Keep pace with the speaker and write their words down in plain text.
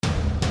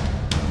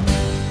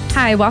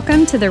Hi,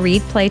 welcome to the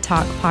Read, Play,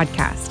 Talk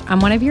podcast. I'm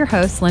one of your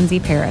hosts, Lindsay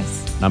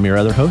Paris. I'm your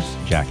other host,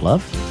 Jack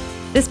Love.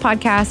 This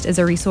podcast is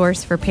a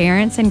resource for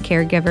parents and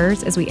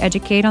caregivers as we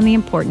educate on the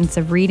importance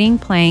of reading,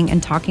 playing,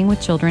 and talking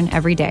with children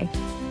every day.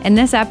 In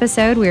this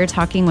episode, we are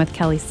talking with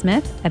Kelly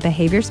Smith, a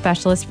behavior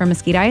specialist from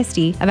Mesquite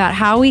ISD, about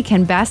how we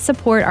can best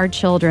support our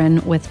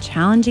children with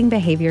challenging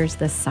behaviors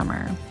this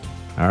summer.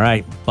 All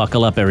right,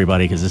 buckle up,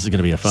 everybody, because this is going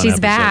to be a fun She's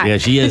episode. back. Yeah,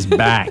 she is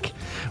back.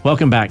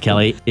 Welcome back,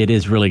 Kelly. It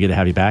is really good to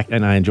have you back,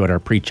 and I enjoyed our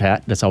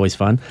pre-chat. That's always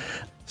fun.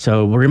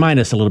 So remind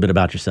us a little bit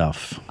about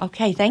yourself.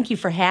 Okay, thank you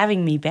for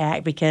having me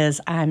back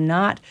because I'm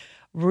not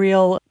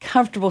real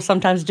comfortable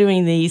sometimes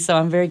doing these, so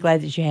I'm very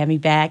glad that you have me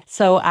back.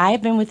 So I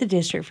have been with the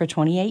district for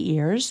 28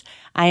 years.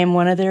 I am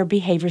one of their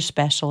behavior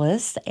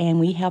specialists, and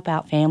we help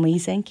out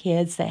families and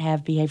kids that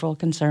have behavioral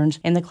concerns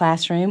in the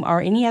classroom or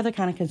any other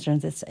kind of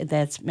concerns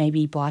that's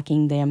maybe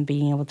blocking them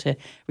being able to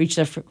reach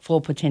their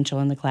full potential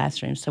in the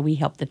classroom. So we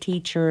help the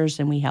teachers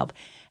and we help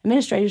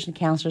administrators and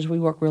counselors. We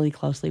work really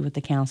closely with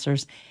the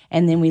counselors.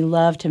 And then we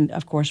love to,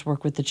 of course,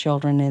 work with the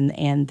children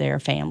and their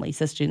families,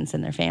 the students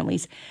and their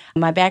families.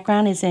 My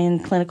background is in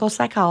clinical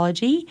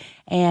psychology,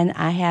 and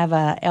I have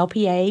a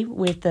LPA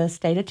with the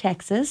state of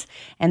Texas.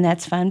 And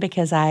that's fun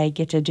because I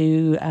get to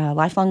do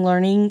lifelong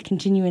learning,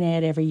 continuing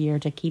ed every year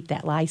to keep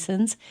that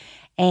license.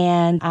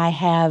 And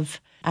I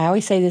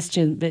always say this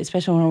to,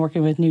 especially when I'm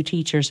working with new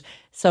teachers.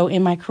 So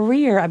in my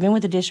career, I've been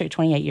with the district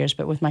 28 years,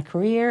 but with my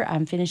career,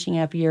 I'm finishing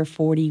up year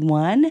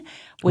 41,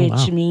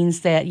 which means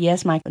that,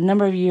 yes, my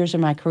number of years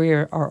of my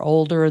career are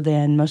older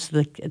than most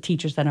of the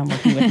teachers that I'm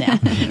working with now,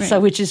 Right.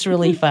 So which is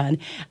really fun.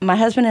 My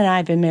husband and I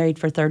have been married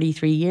for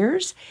 33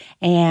 years,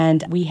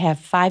 and we have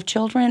 5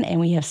 children,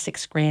 and we have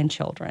 6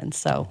 grandchildren.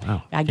 So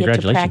Wow. I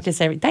get to practice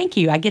Thank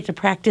you. I get to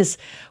practice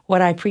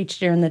what I preach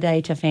during the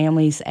day to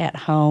families at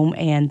home,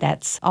 and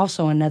that's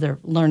also another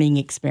learning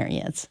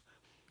experience.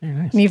 Very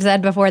nice. You've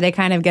said before they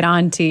kind of get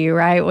on to you,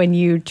 right, when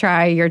you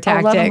try your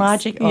tactics. Love and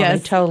Logic? Oh,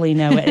 yes. They totally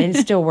know it, and it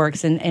still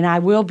works. And I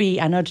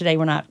know today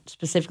we're not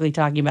specifically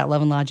talking about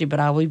Love and Logic, but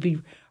I will be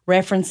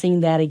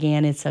referencing that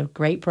again. It's a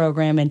great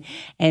program, and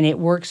it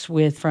works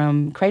with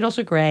from cradle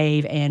to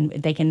grave, and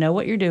they can know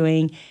what you're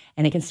doing,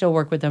 and it can still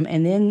work with them.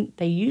 And then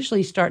they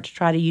usually start to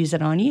try to use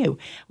it on you,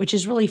 which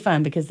is really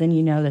fun because then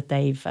you know that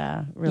they've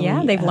really...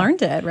 Yeah, they've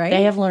learned it, right?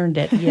 They have learned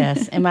it,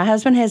 yes. And my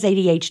husband has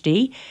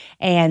ADHD,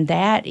 and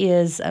that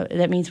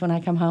means when I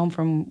come home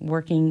from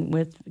working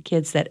with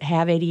kids that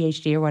have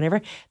ADHD or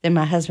whatever, then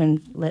my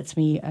husband lets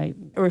me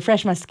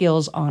refresh my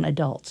skills on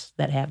adults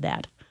that have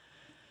that.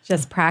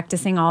 Just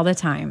practicing all the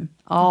time.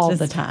 All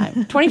the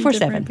time. 24/7.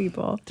 Different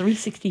people.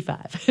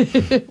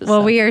 365.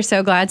 Well, we are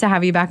so glad to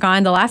have you back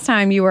on. The last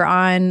time you were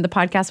on the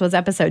podcast was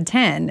episode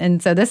 10,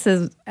 and so this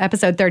is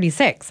episode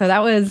 36. So that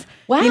was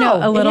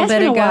a little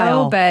bit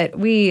ago, but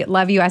we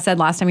love you. I said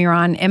last time you were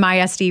on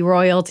MISD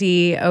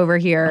royalty over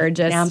here.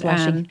 Just now I'm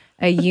blushing.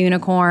 A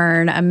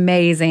unicorn.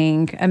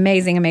 Amazing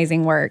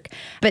work.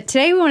 But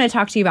today we want to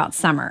talk to you about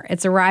summer.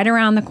 It's right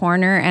around the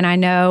corner, and I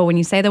know when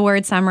you say the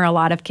word summer, a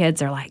lot of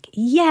kids are like,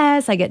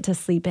 yes, I get to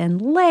sleep in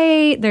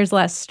late. There's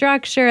less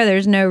structure.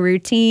 There's no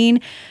routine.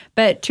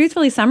 But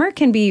truthfully, summer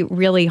can be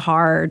really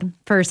hard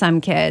for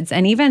some kids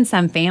and even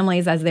some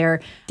families as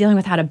they're dealing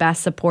with how to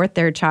best support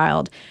their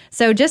child.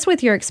 So just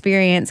with your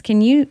experience,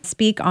 can you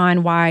speak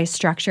on why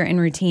structure and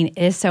routine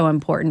is so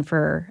important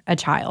for a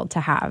child to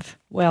have?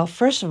 Well,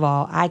 first of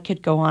all, I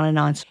could go on and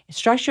on.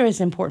 Structure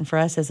is important for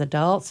us as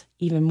adults,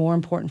 even more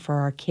important for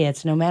our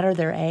kids, no matter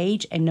their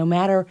age and no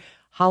matter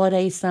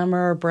holiday,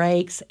 summer,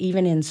 breaks,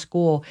 even in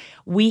school.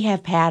 We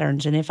have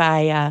patterns. And if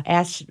I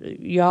asked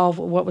y'all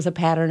what was a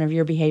pattern of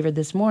your behavior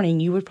this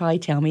morning, you would probably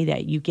tell me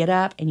that you get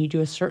up and you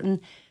do a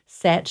certain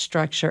set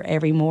structure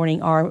every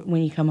morning or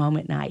when you come home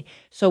at night.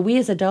 So we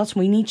as adults,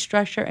 we need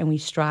structure and we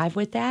strive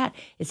with that.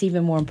 It's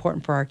even more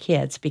important for our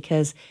kids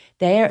because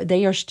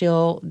they are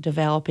still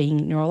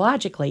developing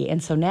neurologically.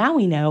 And so now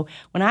we know,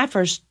 when I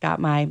first got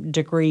my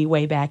degree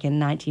way back in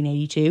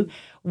 1982,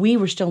 we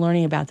were still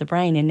learning about the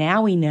brain. And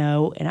now we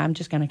know, and I'm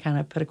just going to kind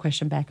of put a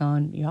question back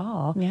on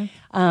y'all. Yeah.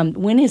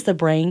 When is the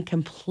brain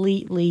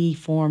completely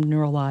formed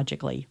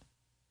neurologically?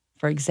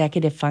 For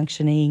executive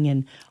functioning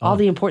and all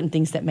the important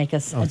things that make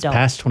us adults. It's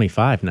past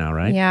 25 now,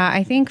 right? Yeah,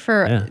 I think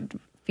for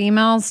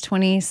females,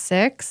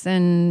 26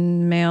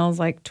 and males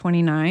like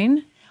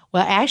 29.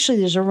 Well,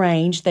 actually, there's a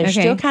range. They're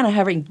Okay. still kind of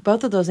hovering.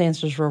 Both of those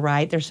answers were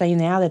right. They're saying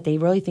now that they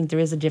really think there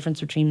is a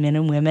difference between men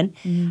and women,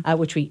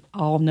 which we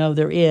all know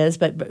there is,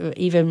 but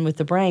even with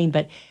the brain.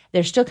 But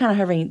they're still kind of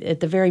hovering at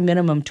the very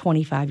minimum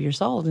 25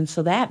 years old. And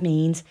so that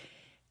means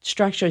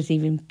structure is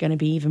even going to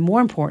be even more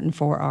important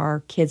for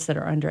our kids that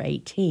are under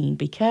 18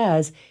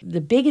 because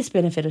the biggest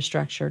benefit of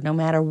structure, no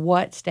matter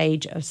what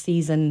stage of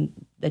season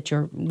that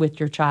you're with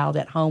your child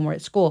at home or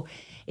at school,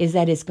 is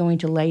that it's going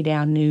to lay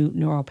down new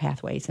neural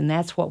pathways. And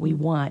that's what we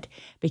want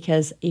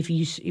because if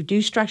you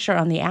do structure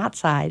on the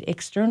outside,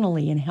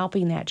 externally, and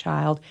helping that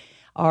child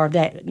or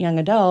that young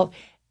adult,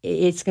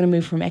 it's going to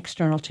move from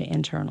external to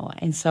internal.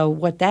 And so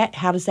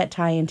how does that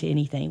tie into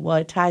anything? Well,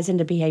 it ties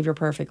into behavior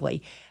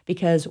perfectly,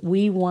 because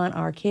we want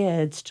our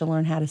kids to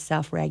learn how to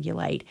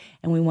self-regulate,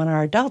 and we want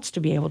our adults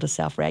to be able to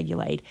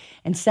self-regulate.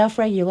 And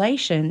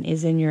self-regulation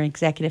is in your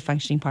executive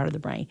functioning part of the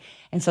brain.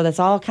 And so that's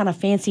all kind of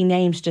fancy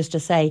names just to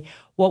say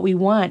what we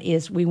want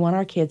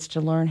our kids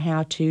to learn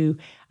how to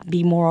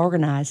be more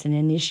organized and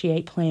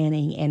initiate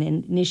planning and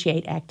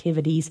initiate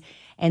activities.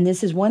 And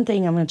this is one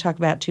thing I'm going to talk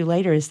about too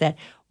later, is that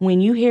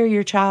when you hear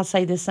your child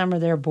say this summer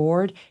they're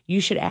bored,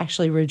 you should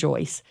actually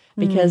rejoice,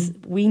 because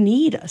we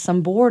need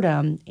some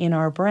boredom in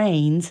our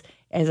brains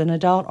as an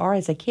adult or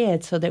as a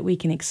kid so that we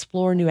can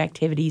explore new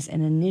activities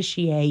and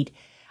initiate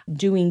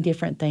doing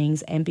different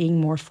things and being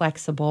more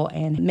flexible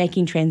and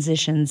making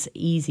transitions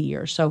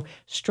easier. So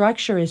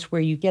structure is where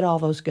you get all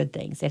those good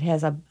things. It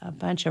has a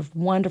bunch of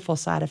wonderful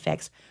side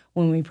effects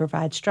when we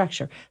provide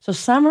structure. So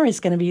summer is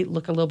going to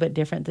look a little bit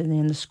different than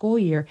in the school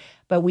year,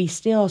 but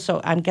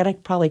so I'm going to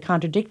probably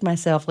contradict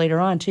myself later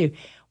on too.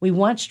 We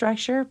want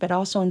structure, but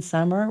also in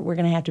summer, we're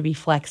going to have to be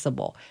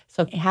flexible.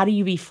 So how do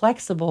you be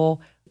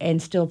flexible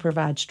and still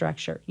provide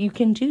structure? You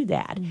can do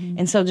that.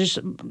 And so there's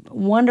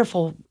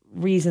wonderful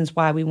reasons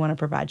why we want to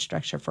provide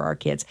structure for our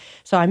kids.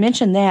 So I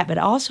mentioned that, but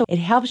also it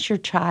helps your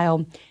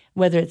child,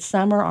 whether it's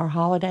summer or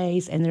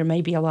holidays, and there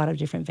may be a lot of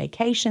different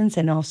vacations,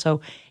 and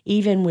also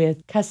even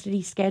with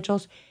custody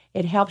schedules,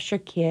 it helps your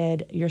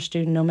kid, your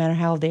student, no matter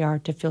how old they are,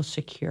 to feel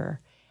secure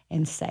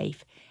and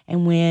safe.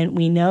 And when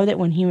we know that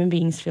when human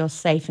beings feel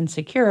safe and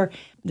secure,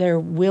 they're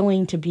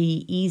willing to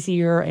be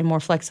easier and more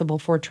flexible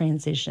for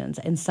transitions.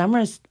 And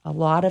summer, a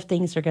lot of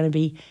things are going to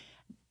be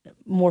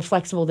more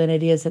flexible than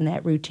it is in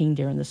that routine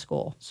during the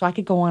school. So I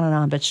could go on and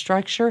on, but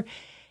structure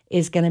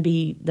is going to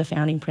be the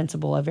founding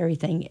principle of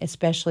everything,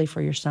 especially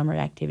for your summer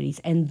activities.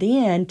 And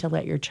then to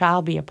let your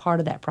child be a part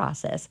of that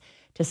process,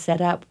 to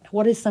set up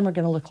what is summer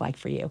going to look like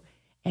for you,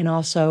 and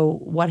also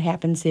what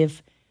happens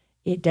if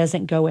it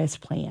doesn't go as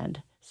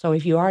planned. So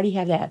if you already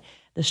have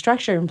the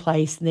structure in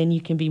place, then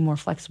you can be more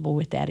flexible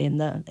with that in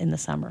the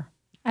summer.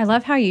 I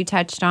love how you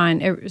touched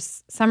on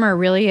summer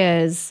really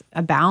is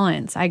a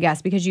balance, I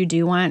guess, because you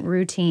do want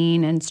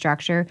routine and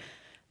structure,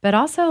 but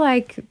also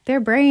like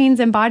their brains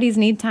and bodies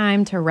need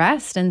time to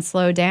rest and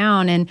slow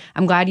down. And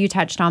I'm glad you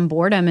touched on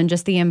boredom and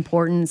just the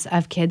importance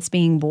of kids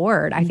being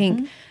bored. I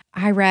think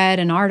I read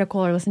an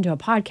article or listened to a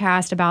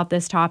podcast about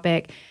this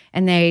topic,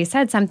 and they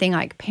said something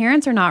like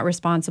parents are not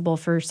responsible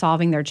for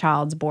solving their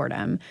child's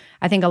boredom.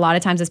 I think a lot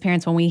of times as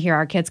parents, when we hear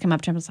our kids come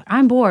up to us like,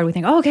 I'm bored, we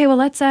think, oh, okay, well,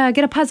 let's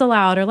get a puzzle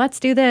out, or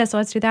let's do this, or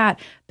let's do that.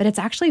 But it's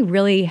actually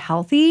really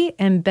healthy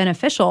and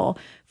beneficial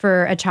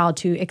for a child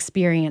to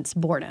experience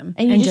boredom.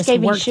 And you just gave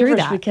me work through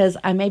shivers, that. because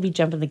I may be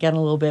jumping the gun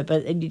a little bit,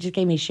 but you just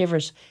gave me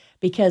shivers.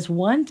 Because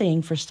one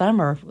thing for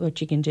summer,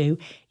 what you can do,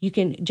 you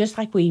can, just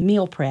like we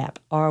meal prep,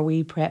 or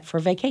we prep for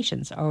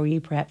vacations, or we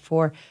prep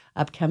for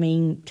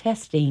upcoming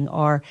testing,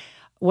 or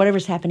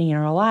whatever's happening in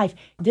our life,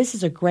 this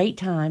is a great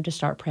time to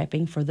start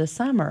prepping for the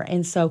summer.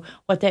 And so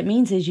what that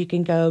means is you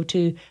can go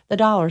to the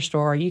dollar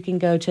store, you can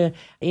go to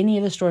any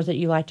of the stores that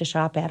you like to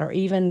shop at, or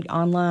even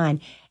online,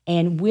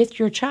 and with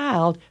your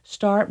child,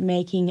 start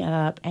making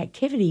up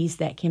activities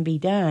that can be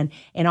done.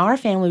 In our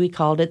family, we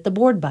called it the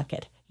board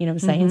bucket. You know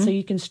what I'm saying? So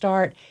you can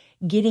start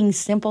getting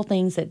simple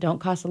things that don't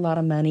cost a lot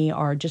of money,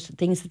 or just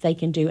things that they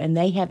can do, and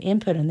they have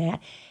input in that.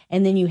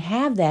 And then you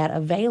have that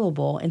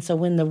available. And so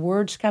when the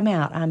words come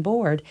out, I'm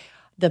bored,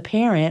 the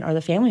parent or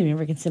the family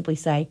member can simply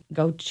say,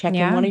 go check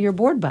in one of your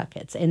board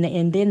buckets. And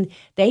then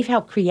they've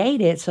helped create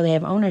it, so they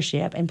have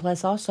ownership. And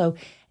plus also,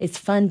 it's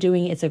fun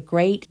doing, it's a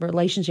great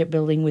relationship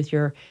building with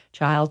your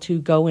child to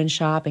go and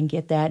shop and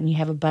get that, and you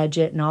have a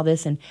budget and all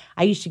this. And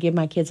I used to give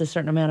my kids a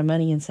certain amount of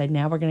money and say,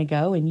 now we're going to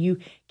go, and you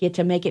get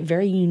to make it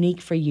very unique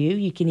for you.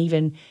 You can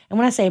even, and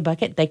when I say a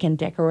bucket, they can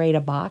decorate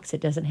a box.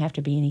 It doesn't have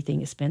to be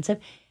anything expensive.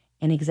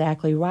 And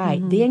exactly right.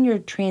 Then you're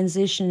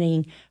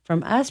transitioning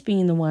from us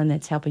being the one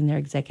that's helping their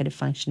executive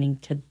functioning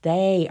to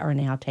they are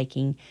now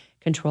taking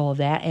control of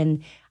that.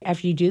 And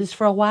after you do this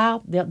for a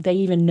while, they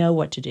even know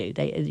what to do.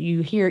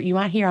 You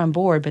might hear I'm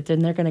bored, but then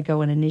they're going to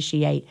go and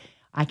initiate,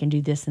 I can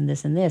do this and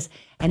this and this.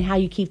 And how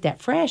you keep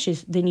that fresh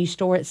is then you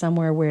store it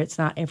somewhere where it's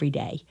not every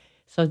day.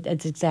 So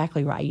that's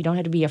exactly right. You don't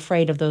have to be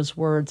afraid of those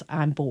words,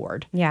 I'm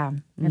bored. Yeah.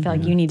 I feel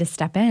like you need to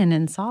step in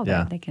and solve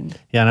Yeah. it. They can.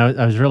 Yeah,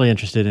 and I was really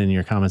interested in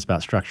your comments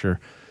about structure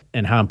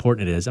and how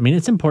important it is. I mean,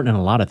 it's important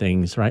in a lot of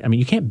things, right? I mean,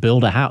 you can't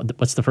build a house.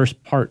 What's the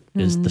first part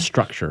is the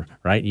structure,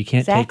 right? You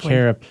can't take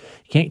care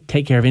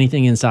of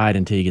anything inside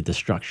until you get the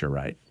structure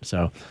right.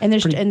 So, and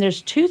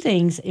there's two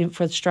things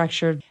for the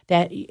structure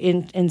that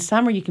in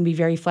summer you can be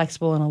very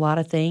flexible in a lot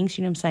of things,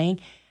 you know what I'm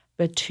saying?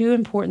 But two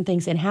important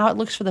things, and how it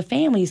looks for the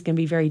family is going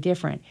to be very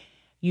different.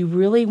 You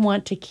really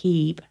want to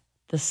keep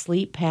the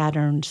sleep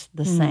patterns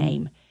the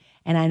same.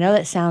 And I know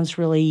that sounds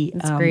really...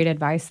 It's great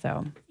advice,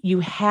 though.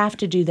 You have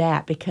to do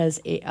that, because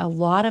a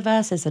lot of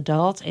us as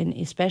adults, and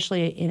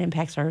especially it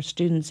impacts our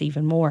students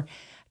even more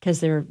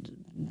because they're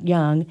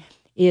young,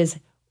 is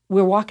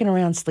we're walking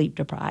around sleep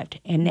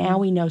deprived. And now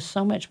we know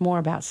so much more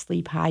about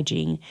sleep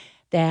hygiene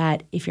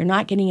that if you're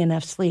not getting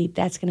enough sleep,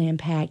 that's going to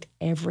impact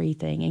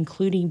everything,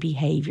 including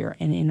behavior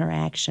and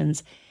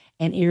interactions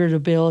and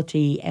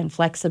irritability and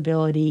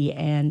flexibility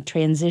and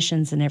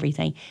transitions and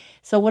everything.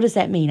 So what does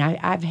that mean?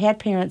 I've had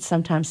parents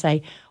sometimes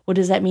say, well,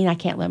 does that mean I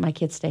can't let my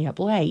kids stay up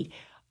late?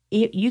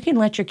 You can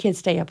let your kids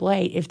stay up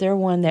late if they're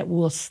one that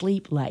will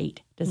sleep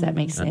late. Does that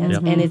make sense?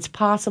 Yep. And it's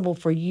possible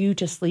for you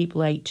to sleep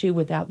late too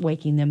without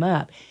waking them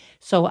up.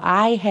 So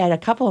I had a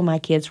couple of my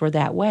kids were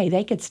that way.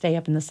 They could stay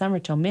up in the summer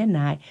till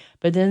midnight,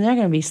 but then they're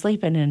going to be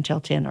sleeping until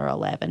 10 or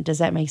 11. Does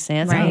that make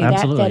sense? Right. I mean,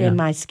 Absolutely, that yeah. in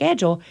my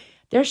schedule,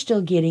 they're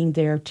still getting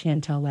their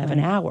 10 to 11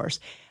 hours.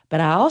 But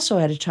I also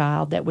had a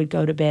child that would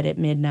go to bed at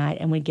midnight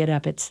and would get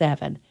up at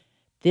 7.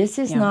 This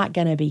is not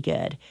going to be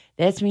good.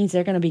 That means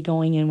they're going to be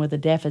going in with a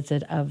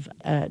deficit of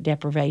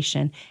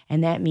deprivation,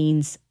 and that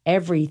means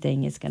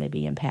everything is going to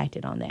be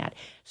impacted on that.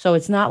 So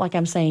it's not like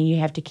I'm saying you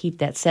have to keep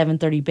that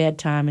 7:30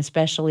 bedtime,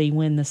 especially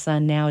when the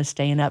sun now is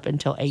staying up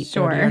until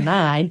 8:30 or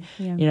 9.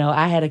 Yeah. You know,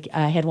 I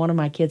had one of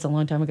my kids a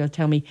long time ago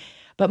tell me,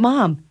 "But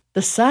Mom,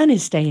 the sun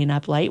is staying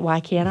up late. Why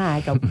can't I?"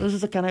 I go, this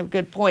is a kind of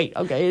good point.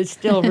 Okay, it's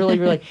still really,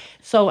 really.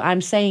 So I'm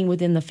saying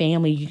within the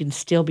family, you can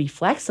still be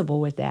flexible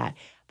with that,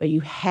 but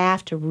you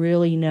have to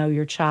really know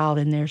your child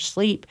and their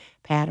sleep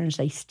patterns.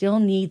 They still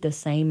need the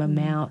same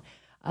amount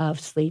of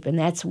sleep. And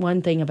that's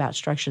one thing about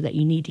structure that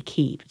you need to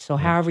keep. So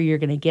however you're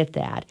going to get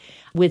that.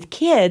 With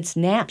kids,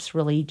 naps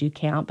really do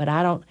count,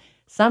 but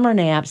summer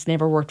naps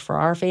never worked for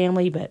our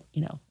family, but,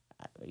 you know,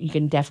 you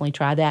can definitely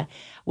try that.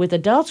 With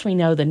adults, we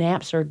know the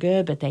naps are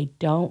good, but they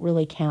don't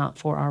really count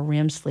for our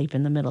REM sleep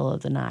in the middle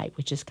of the night,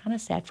 which is kind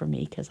of sad for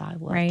me because I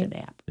love to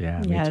nap.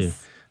 Yeah, Yes. me too.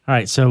 All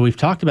right, so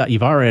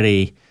you've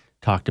already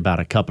talked about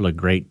a couple of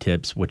great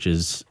tips, which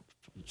is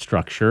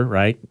structure,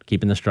 right?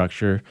 Keeping the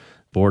structure,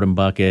 boredom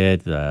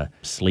bucket, the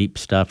sleep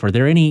stuff. Are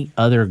there any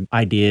other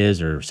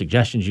ideas or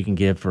suggestions you can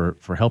give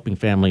for helping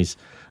families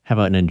have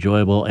an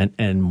enjoyable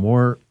and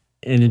more?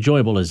 And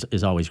enjoyable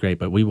is always great,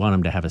 but we want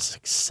them to have a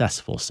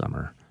successful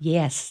summer.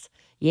 Yes.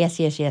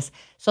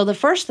 So the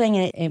first thing,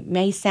 it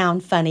may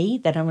sound funny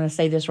that I'm going to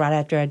say this right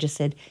after I just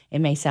said it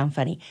may sound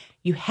funny.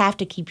 You have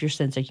to keep your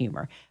sense of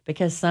humor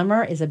because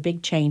summer is a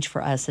big change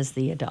for us as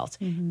the adults.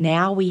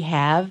 Now we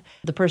have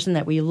the person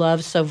that we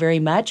love so very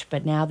much,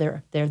 but now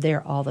they're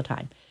there all the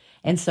time.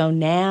 And so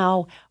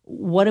now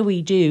what do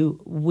we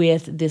do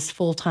with this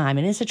full time?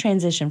 And it's a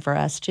transition for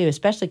us too,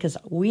 especially because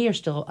we are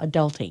still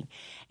adulting.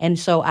 And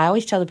so I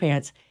always tell the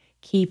parents,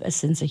 keep a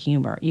sense of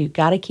humor. You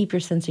got to keep your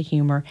sense of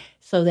humor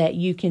so that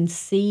you can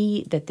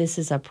see that this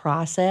is a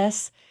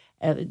process,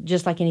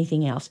 just like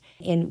anything else.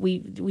 And we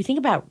think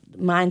about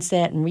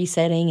mindset and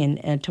resetting,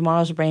 and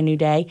tomorrow's a brand new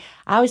day.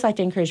 I always like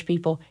to encourage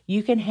people,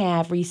 you can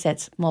have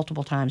resets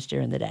multiple times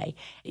during the day.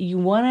 You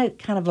want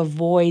to kind of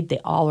avoid the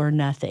all or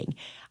nothing.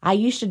 I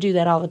used to do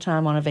that all the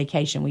time on a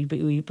vacation. We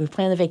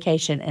plan the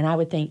vacation, and I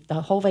would think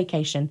the whole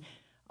vacation,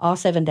 all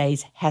 7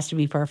 days, has to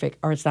be perfect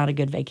or it's not a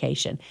good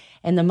vacation.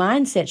 And the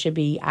mindset should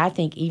be, I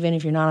think, even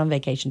if you're not on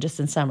vacation, just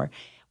in summer,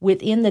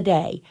 within the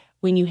day,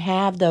 when you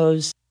have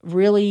those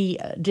really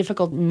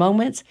difficult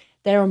moments,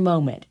 they're a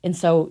moment. And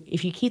so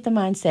if you keep the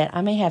mindset,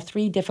 I may have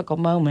 3 difficult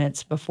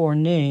moments before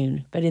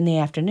noon, but in the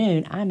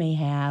afternoon, I may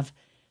have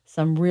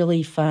some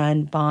really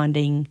fun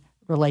bonding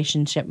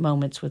relationship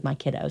moments with my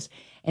kiddos.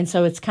 And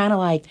so it's kind of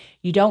like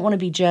you don't want to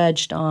be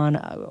judged on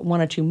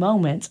 1 or 2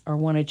 moments or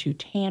 1 or 2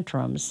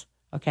 tantrums.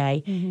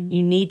 Okay?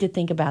 You need to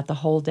think about the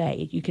whole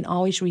day. You can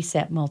always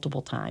reset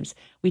multiple times.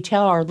 We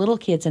tell our little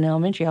kids in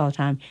elementary all the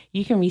time,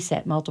 you can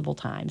reset multiple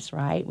times,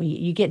 right?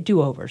 You get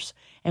do-overs.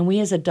 And we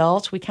as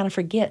adults, we kind of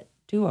forget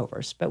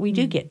do-overs, but we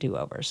do get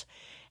do-overs.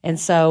 And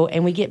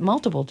we get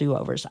multiple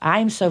do-overs.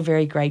 I'm so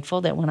very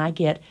grateful that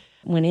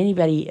when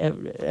anybody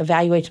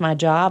evaluates my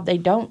job, they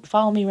don't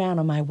follow me around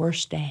on my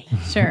worst day.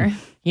 Sure.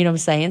 You know what I'm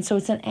saying? So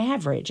it's an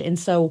average. And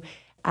so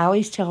I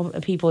always tell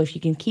people, if you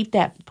can keep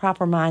that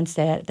proper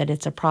mindset that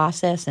it's a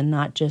process and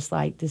not just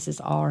like this is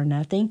all or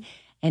nothing,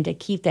 and to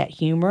keep that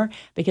humor,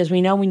 because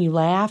we know when you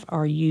laugh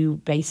or you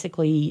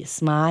basically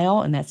smile,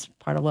 and that's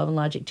part of Love and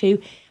Logic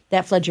too,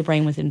 that floods your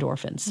brain with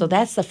endorphins. So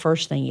that's the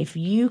first thing. If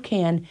you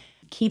can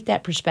keep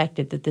that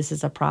perspective that this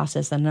is a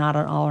process and not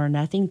an all or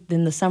nothing,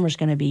 then the summer's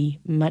going to be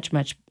much,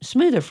 much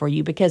smoother for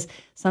you, because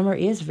summer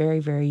is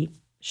very, very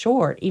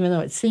short, even though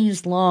it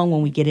seems long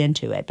when we get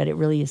into it, but it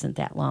really isn't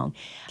that long.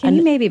 Can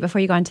you maybe,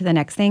 before you go on to the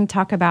next thing,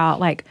 talk about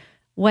like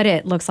what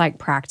it looks like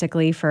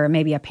practically for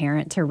maybe a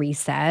parent to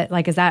reset?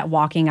 Like, is that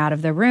walking out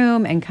of the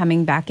room and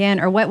coming back in?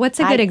 Or what's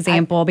a good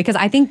example? Because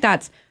I think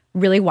that's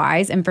really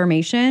wise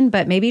information,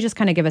 but maybe just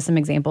kind of give us some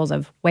examples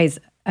of ways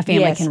a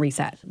family can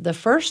reset. The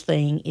first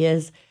thing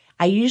is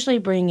I usually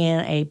bring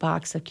in a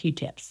box of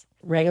Q-tips,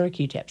 regular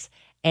Q-tips.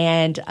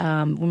 And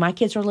when my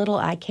kids were little,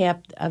 I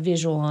kept a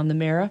visual on the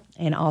mirror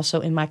and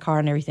also in my car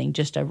and everything,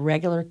 just a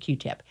regular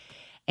Q-tip.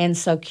 And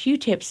so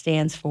Q-tip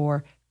stands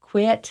for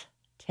quit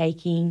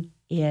taking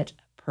it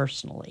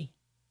personally.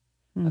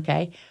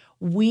 Okay?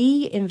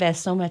 We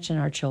invest so much in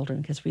our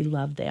children because we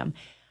love them.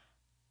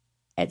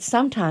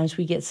 Sometimes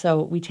we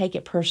take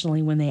it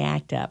personally when they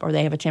act up or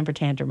they have a temper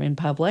tantrum in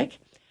public,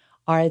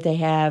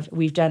 or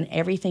we've done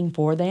everything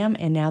for them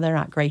and now they're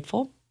not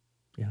grateful.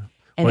 Yeah.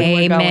 And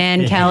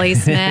Amen, Kelly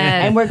Smith.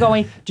 And we're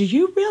going, do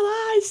you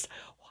realize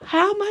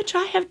how much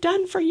I have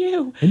done for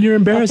you? And you're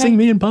embarrassing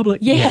me in public.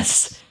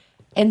 Yes.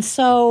 And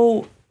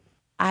so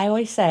I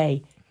always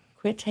say,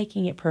 quit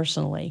taking it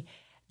personally.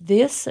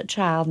 This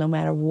child, no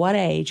matter what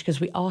age, because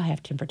we all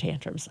have temper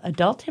tantrums.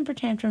 Adult temper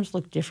tantrums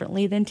look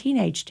differently than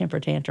teenage temper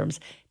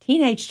tantrums.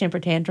 Teenage temper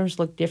tantrums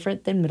look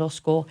different than middle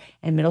school,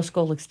 and middle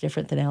school looks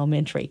different than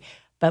elementary.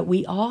 But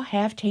we all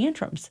have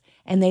tantrums,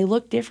 and they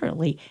look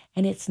differently,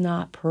 and it's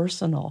not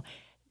personal.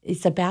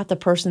 It's about the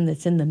person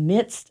that's in the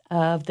midst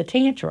of the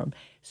tantrum.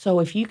 So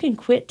if you can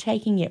quit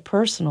taking it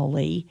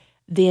personally,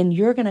 then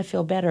you're going to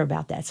feel better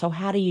about that. So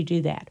how do you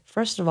do that?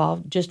 First of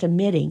all, just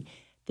admitting,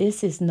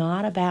 this is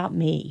not about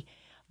me.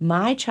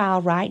 My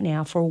child right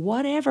now, for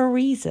whatever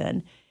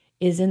reason,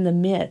 is in the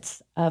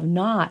midst of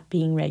not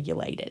being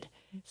regulated.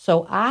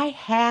 So I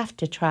have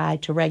to try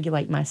to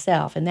regulate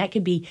myself. And that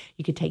could be,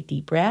 you could take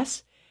deep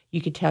breaths. You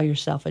could tell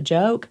yourself a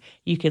joke.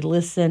 You could you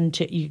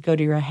could go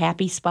to your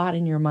happy spot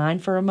in your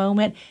mind for a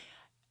moment.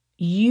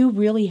 You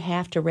really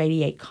have to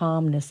radiate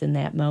calmness in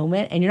that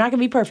moment. And you're not going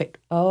to be perfect.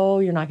 Oh,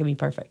 you're not going to be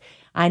perfect.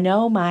 I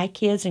know my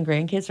kids and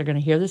grandkids are going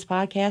to hear this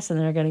podcast and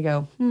they're going to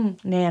go,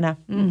 Nana.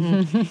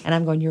 Mm-hmm. And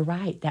I'm going, you're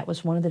right. That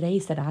was one of the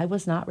days that I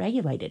was not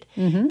regulated.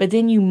 Mm-hmm. But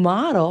then you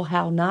model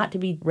how not to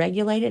be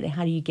regulated and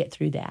how do you get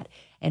through that?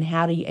 And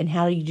how do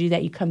you do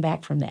that? You come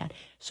back from that.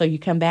 So you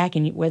come back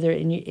and whether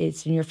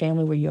it's in your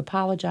family where you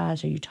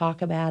apologize or you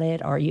talk about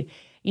it or you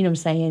know what I'm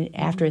saying,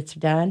 after it's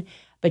done.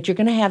 But you're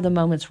going to have the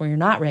moments where you're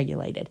not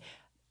regulated.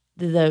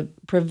 The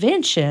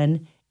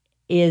prevention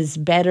is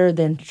better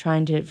than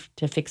trying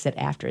to fix it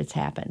after it's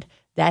happened.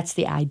 That's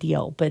the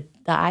ideal. But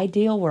the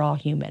ideal, we're all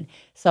human.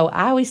 So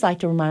I always like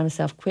to remind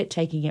myself, quit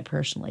taking it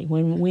personally.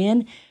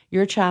 When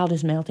your child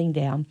is melting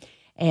down,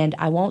 and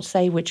I won't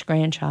say which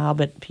grandchild,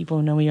 but people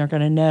who know me are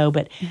going to know,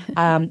 but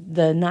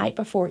the night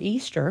before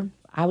Easter,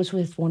 I was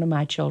with one of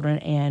my children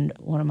and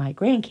one of my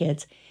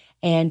grandkids,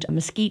 and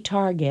Mesquite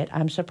Target,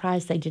 I'm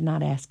surprised they did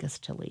not ask us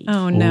to leave.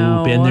 Oh,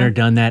 no. Ooh, been there,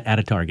 done that at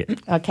a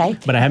Target. Okay.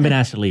 But I haven't been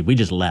asked to leave. We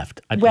just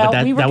left.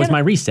 That was my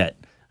reset,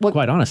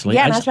 quite honestly.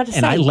 Yeah, I was about to say.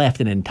 And I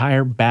left an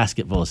entire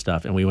basket full of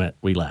stuff, and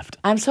we left.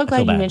 I'm so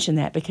glad you mentioned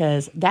that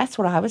because that's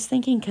what I was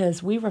thinking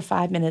because we were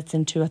 5 minutes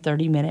into a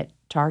 30-minute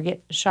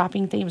Target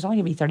shopping thing. It was only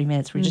going to be 30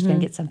 minutes. We're just going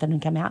to get something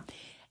and come out.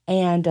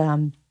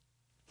 And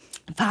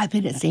 5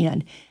 minutes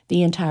in,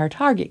 the entire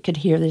Target could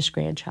hear this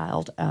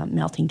grandchild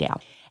melting down.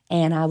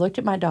 And I looked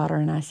at my daughter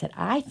and I said,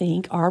 I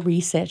think our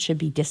reset should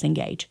be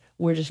disengage.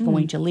 We're just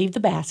going to leave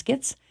the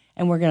baskets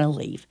and we're going to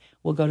leave.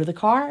 We'll go to the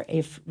car.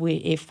 If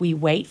we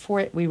wait for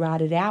it, we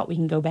ride it out, we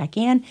can go back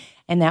in,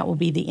 and that will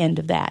be the end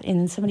of that.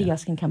 And then somebody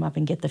else can come up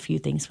and get the few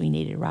things we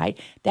needed, right?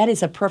 That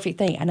is a perfect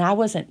thing. And I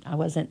wasn't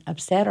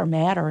upset or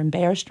mad or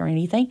embarrassed or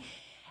anything.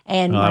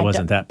 And I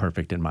wasn't that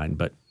perfect in mine,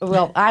 but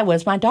well, I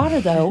was. My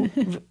daughter, though,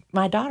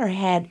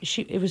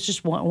 it was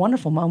just one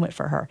wonderful moment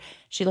for her.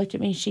 She looked at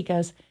me and she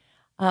goes,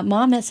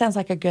 Mom, that sounds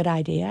like a good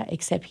idea,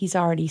 except he's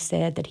already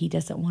said that he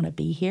doesn't want to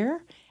be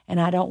here,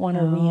 and I don't want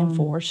to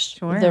reinforce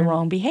the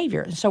wrong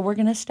behavior. So we're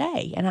going to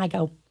stay. And I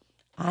go,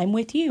 I'm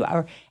with you.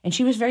 And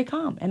she was very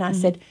calm. And I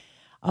said,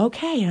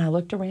 okay. And I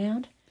looked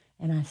around,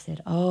 and I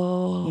said,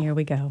 oh. Here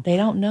we go. They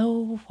don't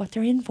know what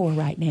they're in for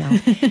right now.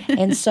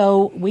 And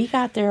so we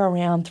got there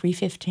around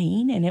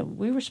 3:15, and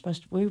we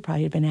would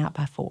probably have been out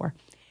by 4.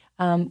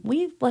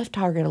 We left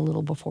Target a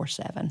little before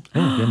 7.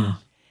 oh, goodness.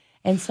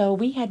 And so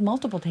we had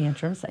multiple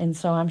tantrums, and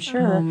so I'm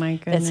sure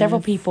that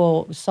several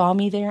people saw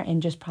me there and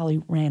just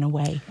probably ran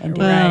away.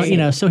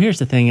 Well, so here's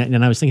the thing,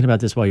 and I was thinking about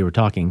this while you were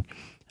talking,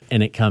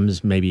 and it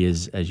comes maybe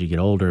as you get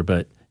older,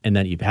 and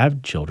then you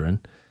have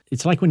children.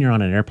 It's like when you're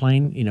on an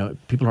airplane,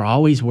 people are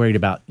always worried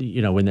about,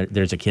 when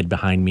there's a kid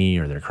behind me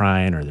or they're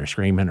crying or they're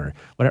screaming or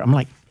whatever. I'm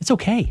like, it's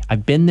okay.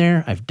 I've been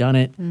there. I've done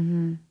it.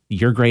 Mm-hmm.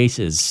 Your grace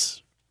is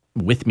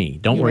with me.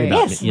 Don't worry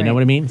about it. You know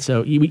what I mean?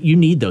 So you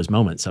need those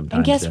moments sometimes.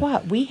 And guess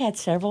what? We had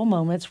several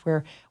moments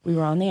where we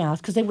were on the aisles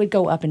because they would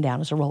go up and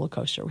down as a roller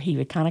coaster. He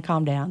would kind of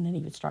calm down, then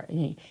he would start.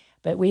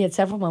 But we had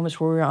several moments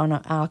where we were on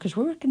an aisle because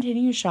we were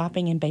continuing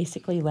shopping and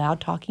basically loud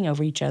talking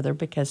over each other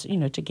because,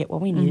 to get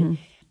what we needed. Mm-hmm.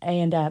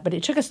 And but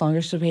it took us longer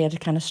because we had to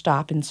kind of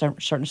stop in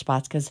certain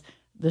spots because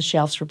the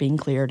shelves were being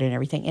cleared and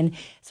everything. And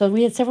so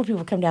we had several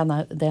people come down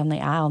the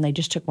aisle and they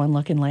just took one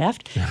look and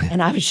left.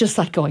 And I was just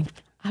like going,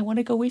 I want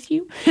to go with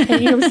you.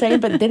 And you know what I'm saying?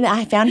 But then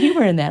I found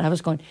humor in that. I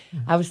was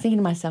thinking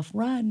to myself,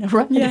 run.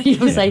 Yeah. You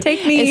know what I'm saying?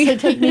 Take me.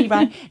 And so take me,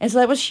 right? And so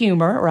that was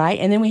humor, right?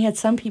 And then we had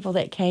some people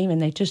that came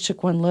and they just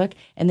took one look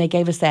and they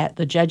gave us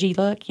the judgy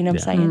look, you know what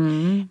I'm saying?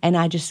 Mm-hmm. And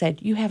I just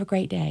said, you have a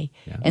great day.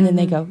 Yeah. And then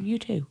they go, you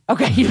too.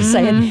 Okay, you know what I'm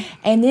saying?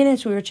 And then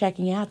as we were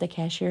checking out, the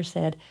cashier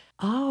said,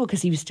 oh,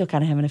 because he was still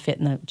kind of having a fit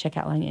in the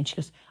checkout line. And she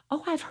goes,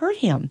 oh, I've heard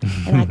him.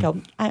 And I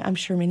go, I'm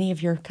sure many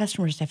of your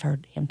customers have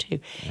heard him too.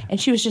 Yeah.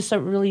 And she was just so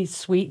really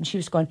sweet. And she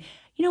was going,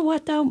 you know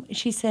what, though?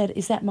 She said,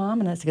 is that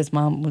Mom? And I said, because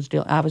Mom was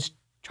I was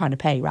trying to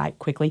pay, right,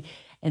 quickly.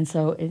 And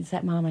so, is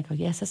that mom? I go,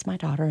 yes, that's my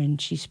daughter,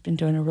 and she's been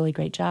doing a really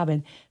great job.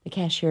 And the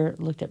cashier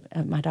looked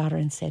at my daughter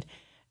and said,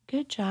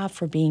 good job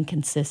for being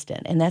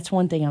consistent. And that's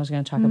one thing I was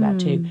going to talk about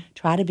too.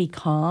 Try to be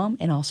calm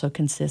and also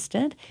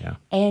consistent. Yeah.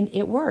 And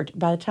it worked.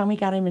 By the time we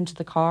got him into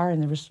the car,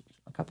 and there was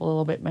a couple of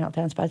little bit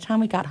meltdowns, by the time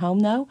we got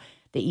home though,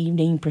 the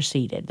evening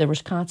proceeded. There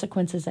was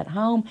consequences at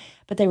home,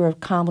 but they were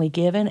calmly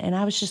given. And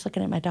I was just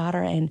looking at my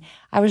daughter, and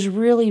I was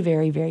really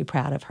very, very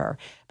proud of her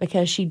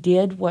because she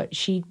did what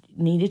she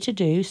needed to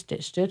do,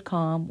 stood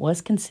calm,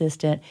 was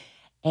consistent,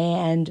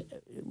 and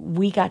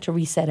we got to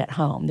reset at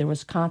home. There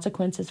was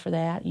consequences for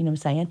that, you know what I'm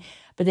saying?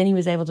 But then he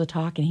was able to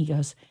talk, and he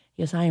goes,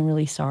 I am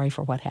really sorry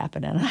for what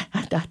happened. And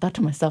I thought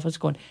to myself, I was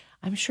going,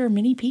 I'm sure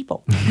many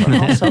people were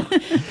also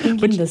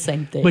thinking the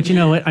same thing. But you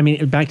know what? I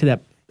mean, back to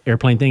that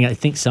airplane thing, I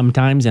think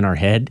sometimes in our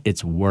head,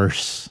 it's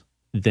worse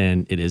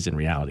than it is in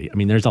reality. I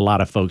mean, there's a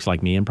lot of folks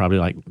like me and probably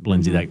like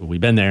Lindsay that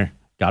we've been there.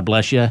 God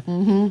bless you. Yes.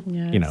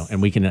 You know, and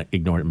we can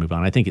ignore it and move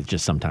on. I think it's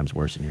just sometimes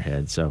worse in your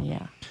head. So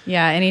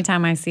Yeah,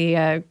 anytime I see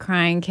a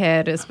crying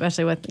kid,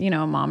 especially with, a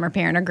mom or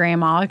parent or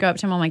grandma, I go up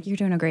to them, I'm like, you're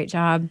doing a great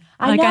job.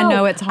 I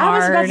know it's hard. I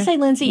was about to say,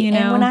 Lindsay,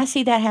 and when I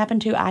see that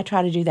happen too, I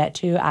try to do that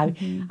too. I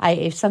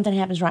if something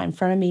happens right in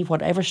front of me,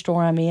 whatever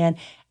store I'm in,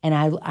 and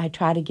I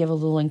try to give a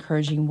little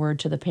encouraging word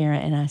to the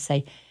parent, and I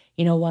say,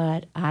 you know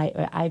what,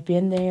 I've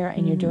been there,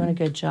 and you're doing a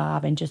good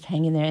job, and just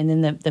hang in there. And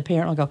then the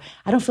parent will go,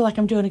 I don't feel like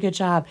I'm doing a good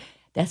job.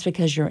 That's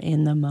because you're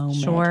in the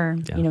moment. Sure.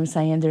 You know what I'm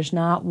saying? There's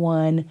not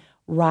one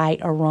right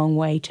or wrong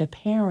way to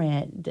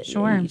parent.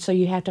 Sure. So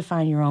you have to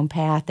find your own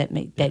path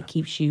that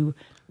keeps you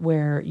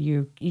where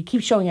you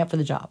keep showing up for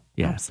the job.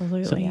 Yeah.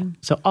 Absolutely.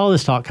 So all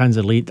this talk kinds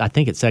of I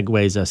think it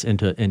segues us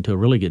into a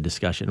really good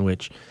discussion,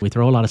 which we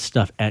throw a lot of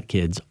stuff at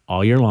kids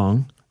all year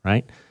long,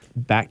 right?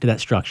 Back to that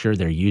structure.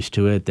 They're used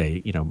to it.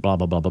 They, blah,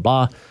 blah, blah, blah,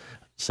 blah.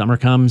 Summer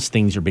comes,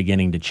 things are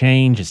beginning to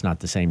change. It's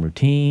not the same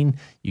routine.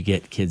 You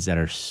get kids that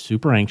are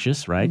super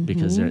anxious, right?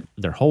 Because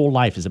their whole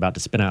life is about to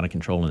spin out of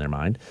control in their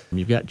mind.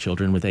 You've got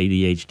children with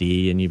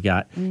ADHD, and you've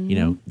got,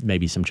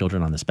 maybe some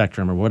children on the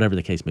spectrum or whatever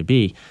the case may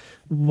be.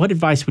 What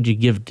advice would you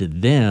give to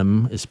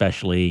them,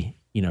 especially,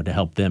 to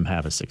help them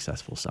have a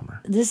successful summer?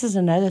 This is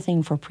another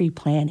thing for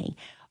pre-planning.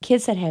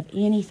 Kids that have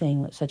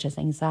anything such as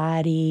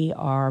anxiety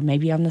or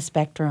maybe on the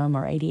spectrum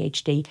or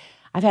ADHD,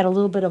 I've had a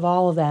little bit of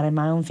all of that in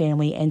my own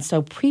family, and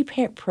so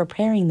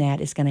preparing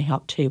that is going to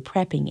help too,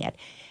 prepping it.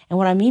 And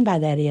what I mean by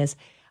that is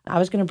I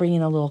was going to bring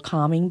in a little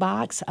calming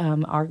box.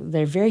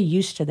 They're very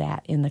used to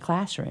that in the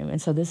classroom,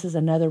 and so this is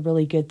another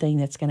really good thing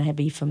that's going to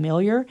be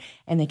familiar,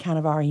 and they kind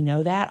of already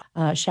know that.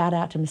 Shout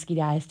out to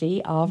Mesquite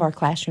ISD. All of our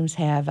classrooms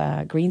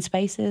have green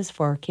spaces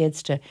for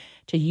kids to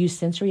use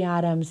sensory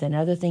items and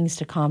other things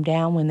to calm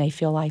down when they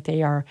feel like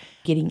they are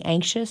getting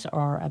anxious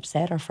or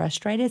upset or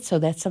frustrated. So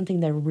that's something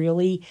they're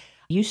really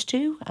used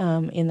to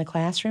in the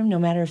classroom, no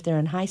matter if they're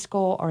in high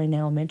school or in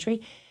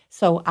elementary.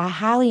 So I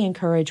highly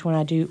encourage when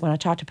I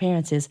talk to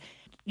parents is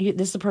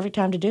this is the perfect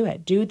time to do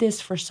it. Do this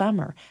for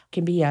summer. It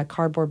can be a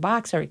cardboard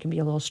box or it can be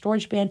a little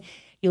storage bin.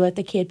 You let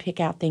the kid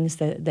pick out things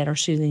that are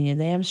soothing to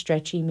them,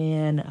 stretchy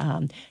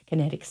men,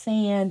 kinetic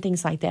sand,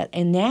 things like that.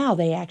 And now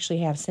they actually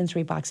have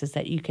sensory boxes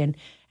that you can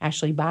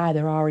actually buy.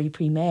 They're already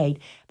pre-made.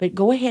 But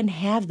go ahead and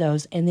have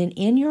those. And then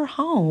in your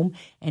home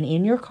and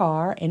in your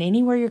car and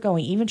anywhere you're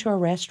going, even to a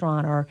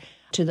restaurant or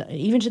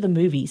even to the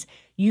movies,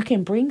 you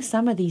can bring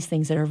some of these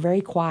things that are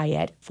very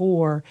quiet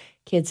for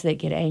kids that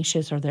get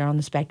anxious or they're on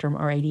the spectrum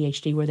or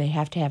ADHD where they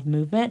have to have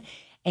movement.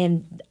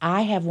 And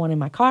I have one in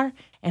my car,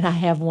 and I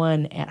have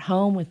one at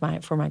home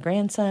for my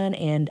grandson,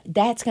 and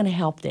that's going to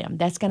help them.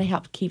 That's going to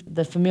help keep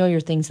the familiar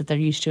things that they're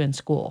used to in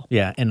school.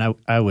 Yeah, and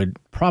I would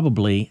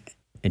probably,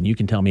 and you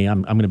can tell me,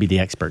 I'm going to be the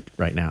expert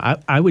right now.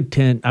 I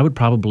would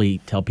probably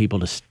tell people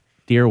to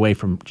steer away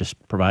from just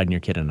providing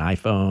your kid an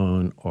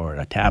iPhone or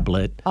a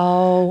tablet.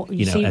 Oh,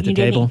 at the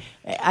table.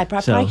 I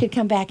probably could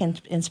come back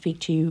and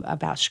speak to you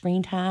about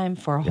screen time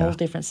for a whole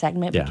different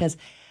segment because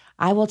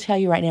I will tell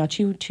you right now,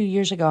 two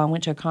years ago, I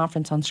went to a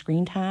conference on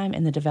screen time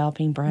and the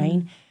developing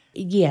brain.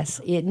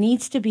 Yes, it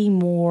needs to be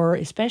more,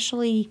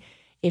 especially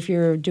if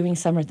you're doing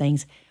summer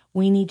things.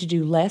 We need to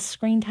do less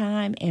screen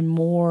time and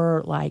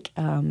more like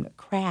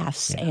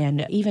crafts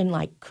and even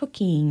like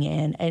cooking.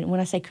 And when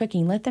I say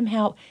cooking, let them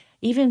help.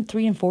 Even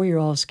 3- and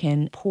 4-year-olds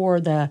can pour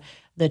the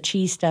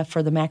cheese stuff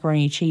for the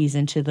macaroni and cheese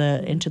into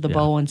the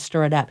bowl and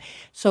stir it up.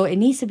 So it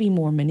needs to be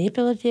more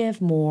manipulative,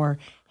 more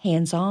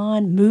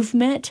hands-on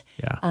movement.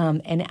 Yeah.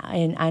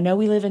 And I know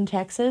we live in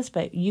Texas,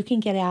 but you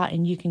can get out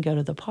and you can go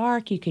to the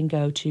park. You can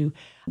go to,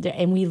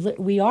 and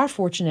we are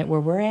fortunate where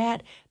we're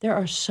at. There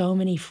are so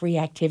many free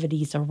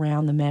activities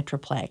around the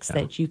Metroplex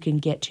that you can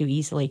get to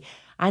easily.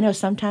 I know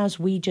sometimes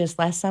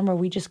last summer,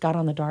 we just got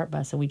on the DART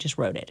bus and we just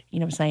rode it. You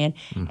know what I'm saying?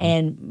 Mm-hmm.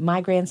 And my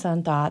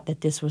grandson thought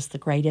that this was the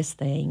greatest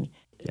thing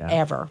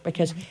ever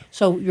because,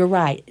 so you're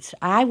right.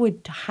 I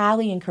would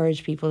highly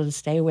encourage people to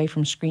stay away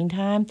from screen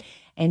time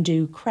and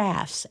do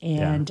crafts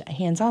and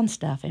hands-on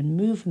stuff and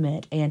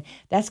movement. And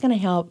that's going to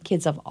help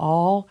kids of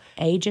all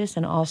ages.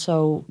 And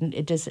also,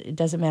 it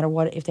doesn't matter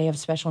what, if they have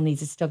special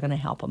needs, it's still going to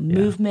help them.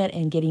 Movement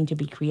and getting to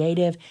be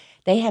creative.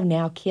 They have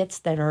now kits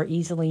that are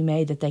easily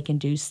made that they can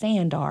do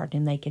sand art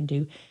and they can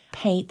do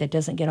paint that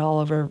doesn't get all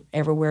over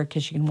everywhere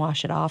because you can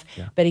wash it off.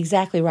 Yeah. But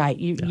exactly right.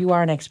 You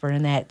are an expert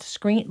in that.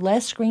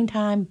 Less screen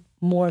time,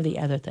 more of the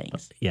other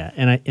things. Yeah,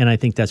 and I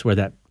think that's where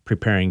that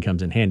preparing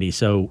comes in handy.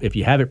 So if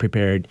you have it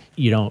prepared,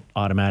 you don't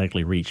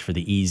automatically reach for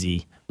the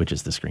easy, which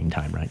is the screen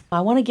time, right? I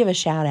want to give a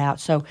shout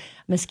out. So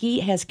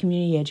Mesquite has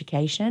community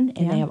education,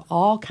 and they have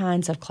all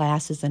kinds of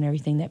classes and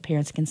everything that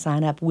parents can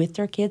sign up with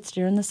their kids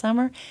during the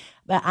summer.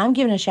 But I'm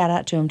giving a shout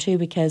out to them too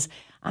because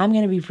I'm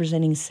going to be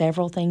presenting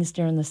several things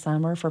during the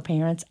summer for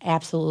parents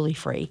absolutely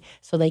free.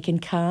 So they can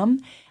come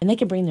and they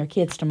can bring their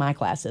kids to my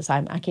classes.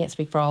 I can't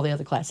speak for all the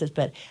other classes,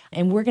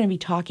 and we're going to be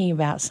talking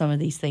about some of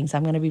these things.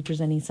 I'm going to be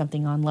presenting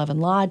something on love and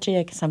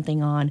logic,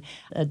 something on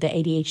the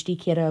ADHD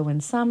kiddo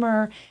in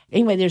summer.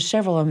 Anyway, there's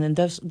several of them, and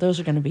those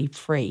are going to be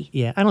free.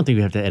 Yeah, I don't think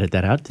we have to edit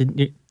that out.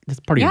 That's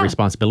part of your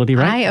responsibility,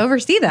 right? I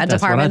oversee that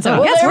department,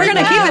 so yes, we're going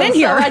to keep it in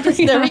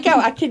here. There we go.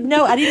 I didn't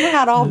know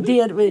how it all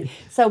did.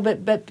 So,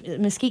 but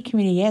Mesquite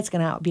Community Ed's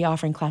going to be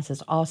offering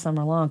classes all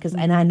summer long,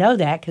 and I know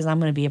that because I'm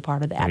going to be a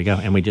part of that. There you go.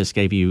 And we just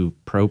gave you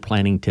pro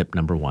planning tip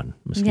number 1.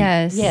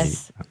 Mesquite.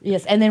 Yes.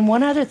 And then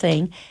one other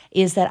thing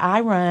is that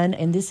I run,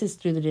 and this is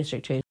through the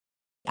district too,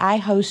 I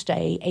host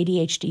a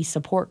ADHD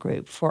support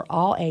group for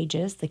all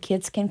ages. The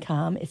kids can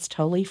come. It's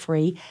totally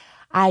free.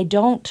 I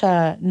don't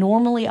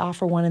normally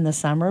offer one in the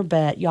summer,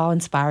 but y'all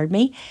inspired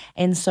me.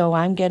 And so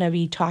I'm going to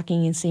be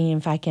talking and seeing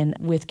if I can,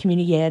 with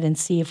Community Ed, and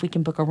see if we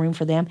can book a room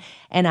for them.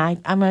 And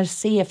I'm going to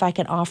see if I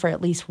can offer at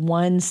least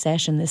one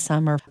session this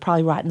summer,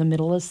 probably right in the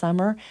middle of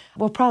summer.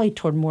 Well, probably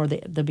toward more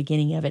the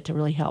beginning of it to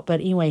really help. But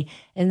anyway,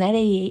 and that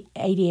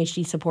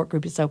ADHD support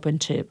group is open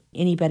to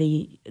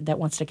anybody that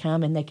wants to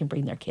come, and they can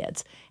bring their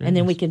kids. And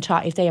then we can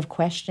talk, if they have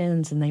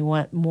questions and they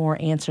want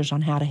more answers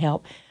on how to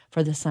help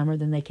for the summer,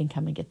 then they can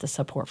come and get the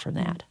support from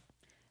that.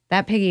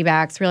 That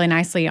piggybacks really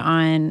nicely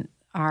on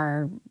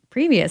our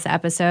previous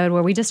episode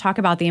where we just talk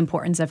about the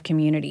importance of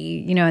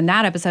community. In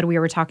that episode, we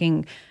were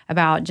talking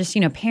about just,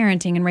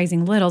 parenting and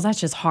raising littles.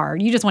 That's just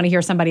hard. You just want to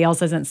hear somebody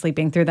else isn't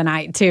sleeping through the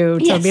night too,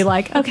 to be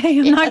like, okay,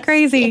 I'm not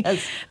crazy.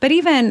 Yes. But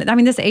even,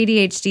 this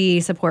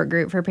ADHD support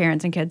group for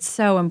parents and kids,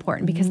 so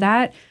important because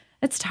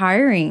it's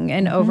tiring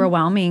and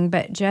overwhelming,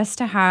 but just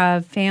to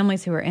have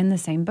families who are in the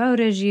same boat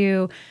as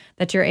you,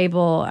 that you're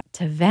able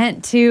to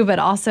vent to, but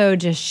also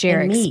just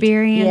share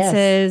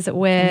experiences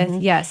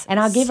with. Yes. And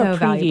I'll give a preview.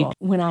 Valuable.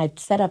 When I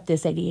set up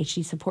this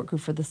ADHD support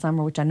group for the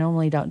summer, which I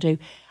normally don't do,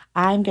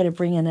 I'm going to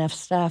bring enough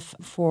stuff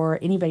for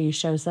anybody who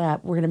shows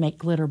up. We're going to make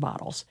glitter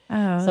bottles.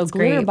 Oh, so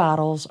glitter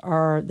bottles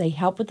they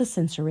help with the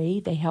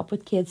sensory. They help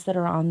with kids that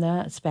are on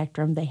the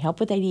spectrum. They help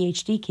with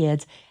ADHD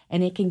kids,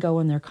 and it can go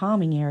in their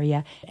calming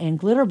area. And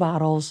glitter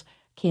bottles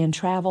can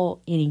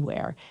travel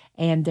anywhere.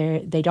 And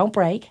they don't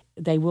break.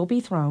 They will be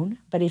thrown.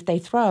 But if they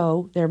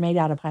throw, they're made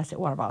out of plastic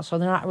water bottles. So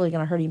they're not really going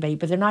to hurt anybody,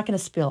 but they're not going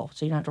to spill.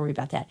 So you don't have to worry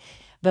about that.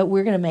 But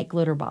we're going to make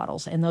glitter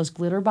bottles. And those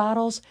glitter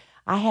bottles,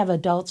 I have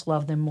adults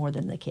love them more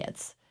than the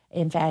kids.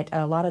 In fact,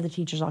 a lot of the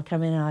teachers, I'll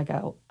come in and I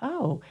go,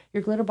 oh,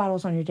 your glitter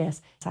bottle's on your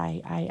desk.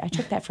 I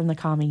took that from the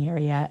calming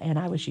area and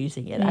I was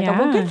using it. I go,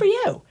 well, good for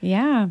you.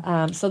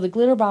 Yeah. So the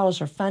glitter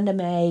bottles are fun to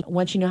make.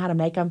 Once you know how to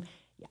make them,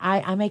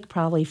 I make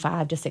probably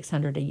 500 to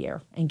 600 a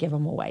year and give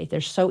them away.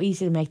 They're so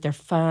easy to make. They're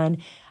fun.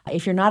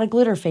 If you're not a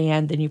glitter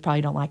fan, then you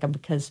probably don't like them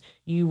because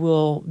you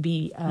will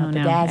be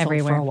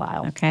bedazzled for a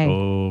while. Okay.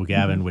 Oh,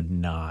 Gavin would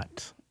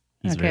not.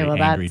 He's very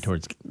angry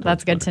towards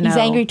that's good glitter. to know. He's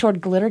angry toward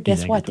glitter.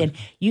 Guess what? Then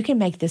you can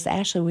make this,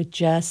 Ashley,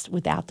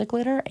 without the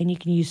glitter, and you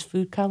can use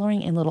food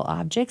coloring and little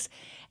objects.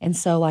 And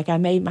so, like, I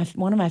made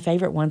one of my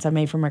favorite ones I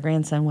made for my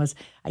grandson was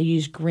I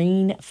used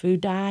green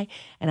food dye,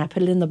 and I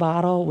put it in the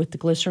bottle with the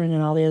glycerin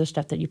and all the other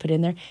stuff that you put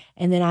in there.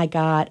 And then I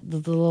got the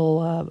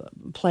little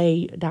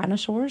play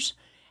dinosaurs,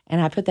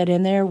 and I put that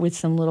in there with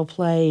some little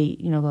play,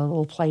 the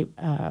little play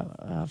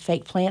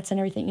fake plants and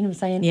everything. You know what I'm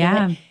saying?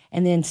 Yeah.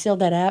 And then sealed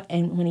that up,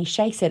 and when he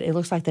shakes it, it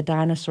looks like the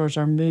dinosaurs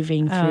are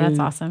moving through. Oh, that's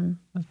awesome.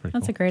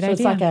 That's a great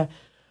idea.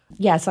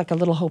 It's like a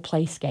little whole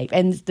playscape,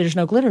 and there's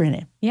no glitter in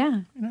it.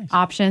 Yeah. Nice.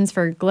 Options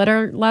for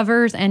glitter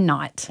lovers and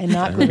not. And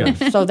not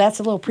glitter. So that's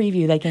a little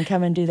preview. They can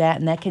come and do that,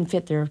 and that can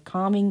fit their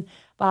calming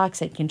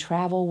box. It can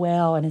travel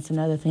well, and it's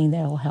another thing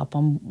that will help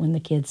them when the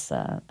kids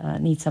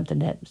need something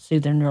to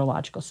soothe their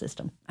neurological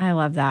system. I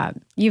love that.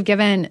 You've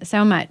given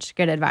so much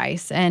good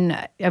advice,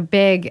 and a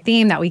big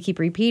theme that we keep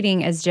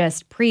repeating is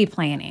just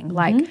pre-planning.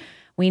 Like,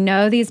 we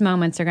know these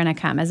moments are going to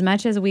come. As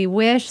much as we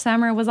wish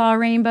summer was all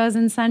rainbows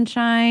and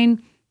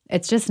sunshine,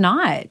 it's just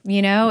not,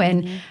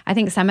 and I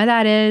think some of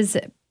that is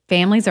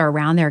families are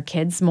around their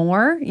kids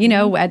more,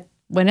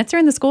 when it's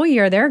during the school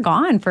year, they're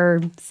gone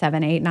for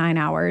 7, 8, 9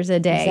 hours a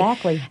day.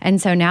 Exactly.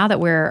 And so now that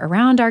we're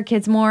around our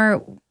kids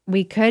more,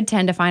 we could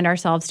tend to find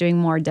ourselves doing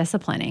more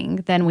disciplining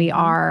than we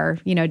are,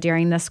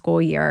 during the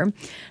school year.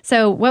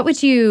 So what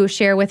would you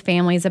share with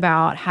families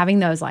about having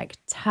those like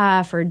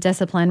tough or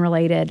discipline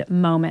related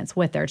moments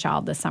with their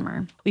child this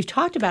summer? We've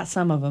talked about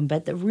some of them,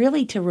 but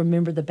really to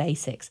remember the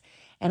basics.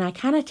 And I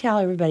kind of tell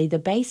everybody the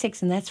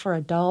basics, and that's for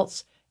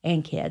adults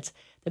and kids.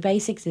 The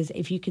basics is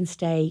if you can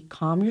stay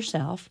calm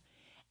yourself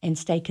and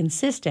stay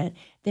consistent,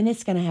 then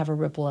it's going to have a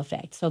ripple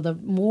effect. So the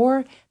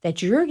more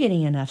that you're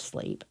getting enough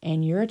sleep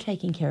and you're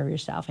taking care of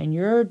yourself and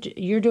you're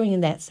doing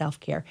that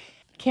self-care.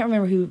 I can't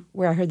remember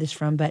where I heard this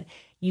from, but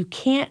you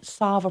can't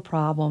solve a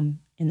problem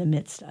in the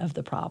midst of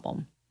the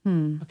problem.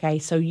 Okay,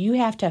 so you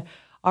have to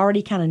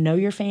already kind of know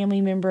your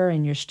family member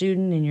and your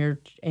student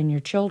and your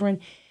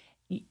children.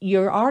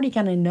 You're already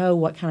going to know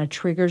what kind of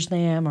triggers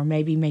them or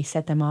maybe may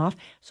set them off.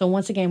 So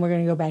once again, we're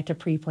going to go back to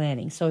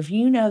pre-planning. So if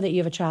you know that you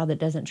have a child that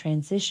doesn't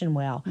transition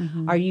well,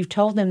 or you've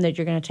told them that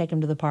you're going to take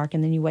them to the park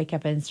and then you wake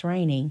up and it's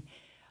raining,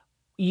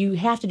 you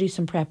have to do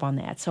some prep on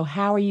that. So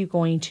how are you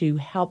going to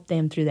help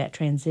them through that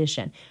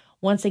transition?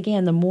 Once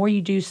again, the more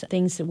you do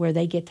things where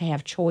they get to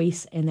have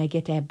choice and they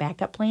get to have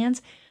backup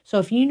plans. So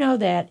if you know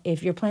that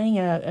if you're planning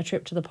a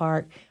trip to the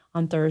park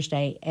on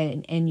Thursday,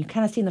 and you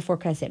kind of see in the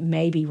forecast it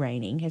may be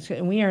raining.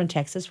 And we are in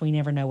Texas. We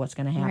never know what's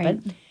going to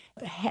happen.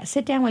 Right.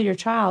 Sit down with your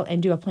child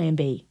and do a plan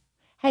B.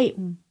 Hey,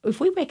 if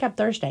we wake up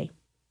Thursday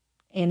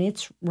and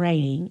it's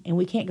raining and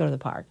we can't go to the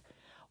park,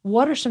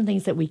 what are some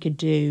things that we could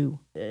do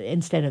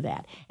instead of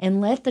that?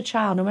 And let the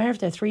child, no matter if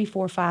they're 3,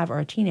 4, 5, or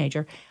a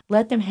teenager,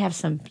 let them have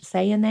some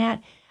say in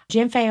that.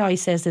 Jim Fay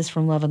always says this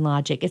from Love and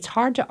Logic. It's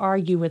hard to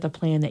argue with a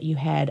plan that you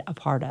had a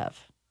part of.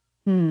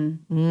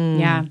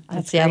 Yeah,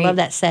 that's I love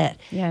that set.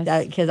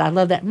 Yes, because I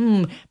love that.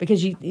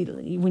 Because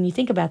when you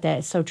think about that,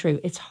 it's so true.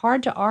 It's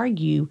hard to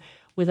argue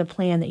with a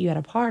plan that you had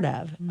a part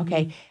of.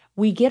 Okay,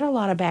 we get a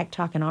lot of back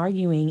talk and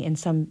arguing and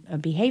some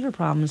behavior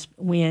problems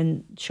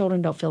when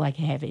children don't feel like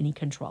they have any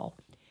control.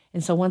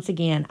 And so once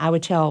again, I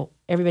would tell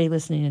everybody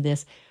listening to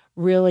this,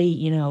 really,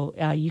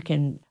 you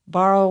can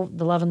borrow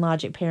the Love and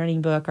Logic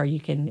parenting book, or you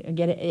can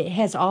get it. It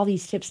has all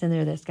these tips in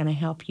there that's going to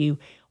help you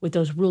with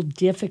those real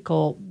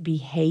difficult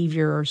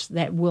behaviors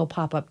that will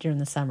pop up during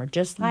the summer,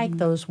 just like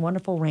those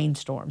wonderful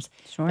rainstorms.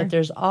 Sure. But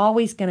there's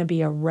always going to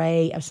be a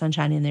ray of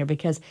sunshine in there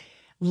because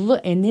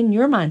look, and then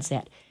your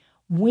mindset.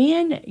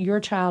 When your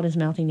child is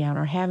melting down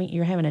or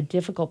you're having a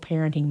difficult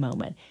parenting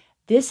moment,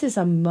 this is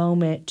a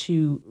moment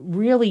to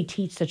really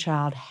teach the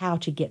child how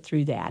to get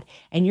through that.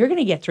 And you're going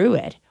to get through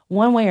it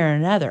one way or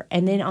another.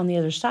 And then on the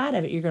other side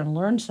of it, you're going to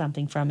learn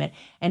something from it.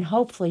 And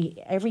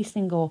hopefully every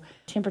single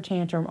temper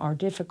tantrum or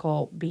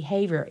difficult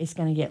behavior is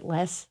going to get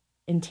less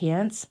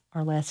intense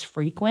or less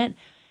frequent.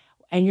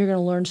 And you're going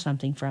to learn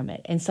something from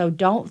it. And so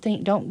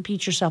don't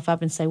beat yourself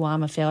up and say, well,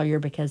 I'm a failure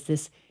because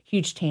this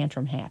huge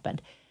tantrum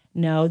happened.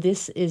 No,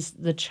 this is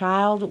the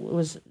child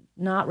was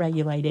not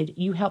regulated.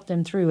 You helped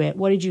them through it.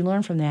 What did you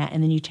learn from that?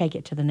 And then you take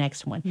it to the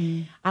next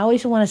one. I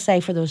always want to say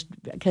for those,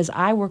 because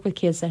I work with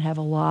kids that have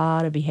a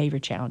lot of behavior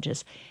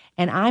challenges,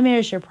 and I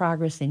measure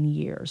progress in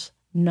years,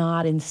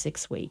 not in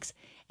 6 weeks.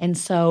 And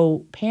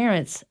so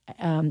parents,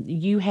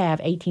 you have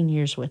 18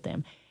 years with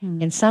them.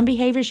 And some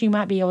behaviors, you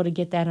might be able to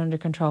get that under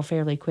control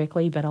fairly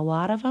quickly, but a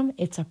lot of them,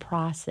 it's a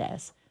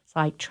process. It's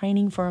like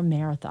training for a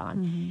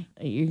marathon.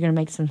 You're going to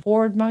make some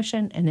forward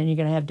motion, and then you're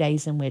going to have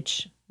days in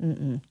which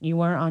you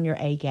weren't on your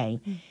A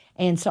game.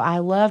 And so I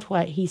loved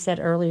what he said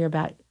earlier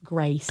about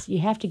grace. You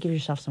have to give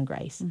yourself some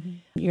grace.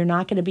 You're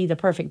not going to be the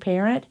perfect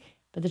parent,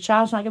 but the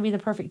child's not going to be the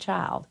perfect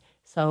child.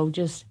 So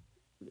just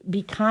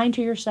be kind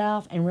to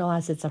yourself and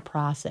realize it's a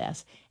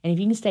process. And if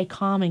you can stay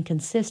calm and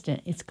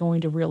consistent, it's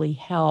going to really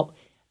help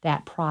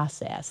that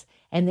process.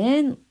 And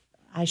then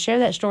I share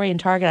that story in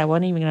Target. I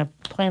wasn't even going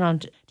to plan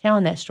on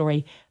telling that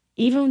story.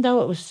 Even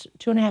though it was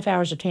 2.5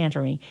 hours of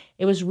tantruming,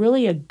 it was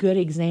really a good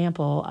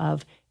example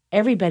of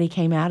everybody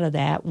came out of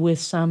that with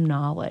some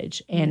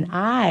knowledge. And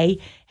I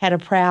had a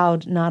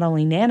proud, not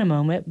only Nana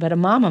moment, but a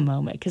mama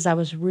moment, because I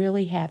was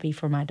really happy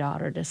for my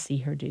daughter to see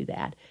her do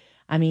that.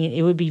 I mean,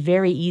 it would be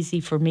very easy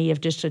for me if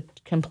just to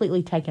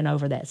completely taken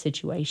over that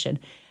situation.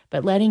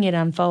 But letting it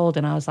unfold,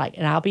 and I was like,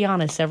 and I'll be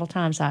honest, several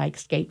times I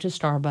escaped to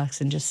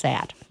Starbucks and just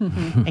sat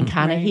and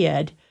kind of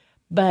hid.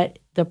 But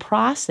the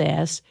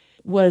process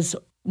was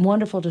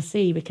wonderful to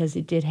see because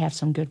it did have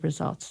some good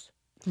results.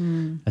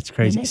 That's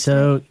crazy.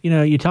 So,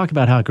 you talk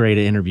about how great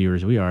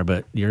interviewers we are,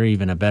 but you're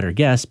even a better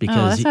guest because...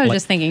 Oh, that's what I was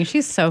just thinking.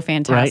 She's so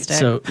fantastic. Right?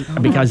 So,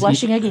 because...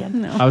 Blushing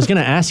again. I was going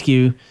to ask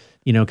you,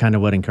 kind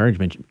of what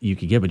encouragement you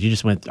could give, but you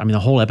just went... the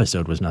whole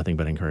episode was nothing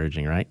but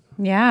encouraging, right?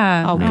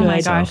 Yeah. Oh, good.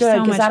 My gosh,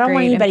 good, because I don't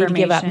want anybody to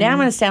give up. Now I'm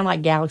going to sound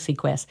like Galaxy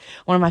Quest,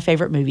 one of my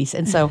favorite movies.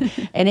 And so,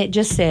 and it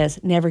just says,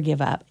 never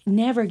give up.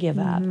 Never give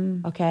up,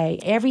 okay?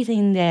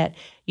 Everything that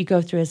you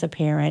go through as a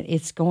parent,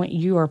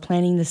 you are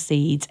planting the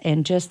seeds.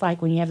 And just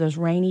like when you have those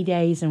rainy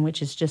days in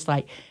which it's just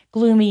like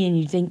gloomy and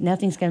you think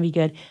nothing's going to be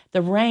good,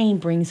 the rain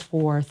brings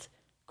forth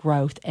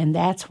growth, and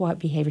that's what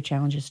behavior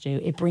challenges do.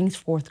 It brings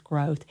forth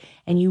growth,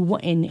 and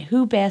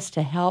who best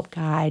to help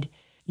guide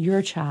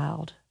your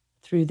child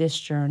through this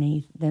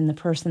journey than the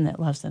person that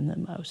loves them the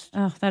most.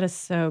 Oh, that is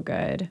so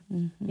good.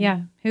 Mm-hmm.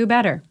 Yeah. Who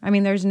better? I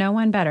mean, there's no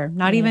one better.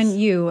 Not even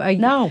you,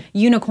 a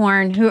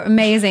unicorn who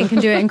amazing, can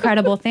do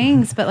incredible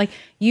things, but like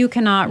you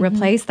cannot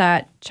replace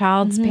that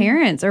child's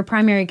parents or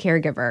primary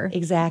caregiver.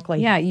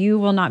 Exactly. Yeah. You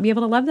will not be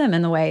able to love them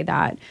in the way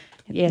that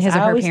his or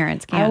her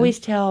parents can. I always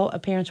tell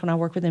parents when I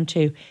work with them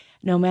too,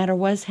 no matter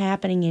what's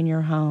happening in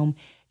your home,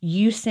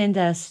 you send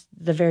us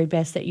the very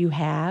best that you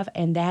have,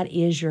 and that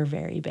is your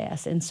very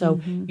best. And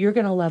so you're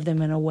going to love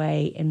them in a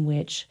way in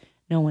which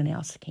no one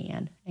else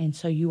can. And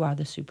so you are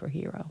the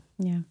superhero.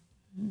 Yeah.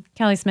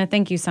 Kelly Smith,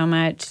 thank you so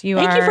much. Thank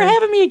you for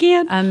having me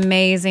again.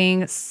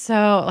 Amazing.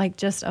 So, like,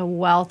 just a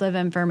wealth of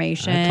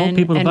information I told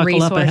people to and buckle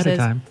resources. up ahead of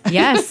time.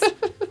 Yes.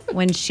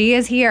 When she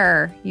is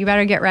here, you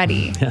better get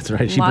ready. That's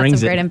right. She Lots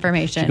brings of it. great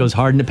information. She goes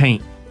hard in the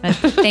paint.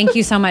 Thank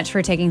you so much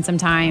for taking some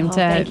time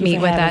to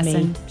meet with us me.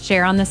 and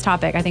share on this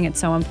topic. I think it's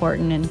so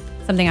important and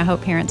something I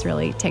hope parents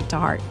really take to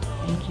heart.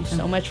 Thank you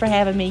so much for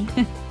having me.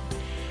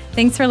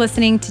 Thanks for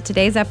listening to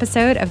today's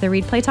episode of the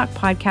Read Play Talk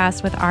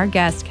podcast with our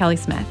guest, Kelly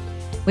Smith.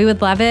 We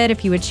would love it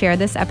if you would share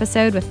this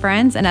episode with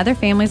friends and other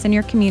families in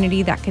your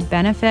community that could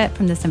benefit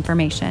from this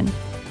information.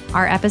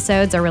 Our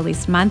episodes are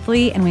released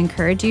monthly, and we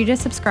encourage you to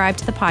subscribe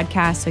to the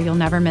podcast so you'll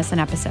never miss an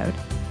episode.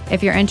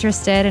 If you're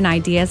interested in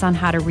ideas on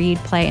how to read,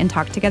 play, and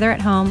talk together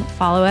at home,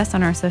 follow us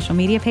on our social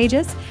media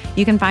pages.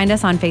 You can find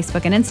us on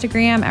Facebook and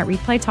Instagram at Read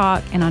Play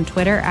Talk and on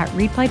Twitter at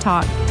Read Play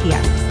Talk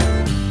PS.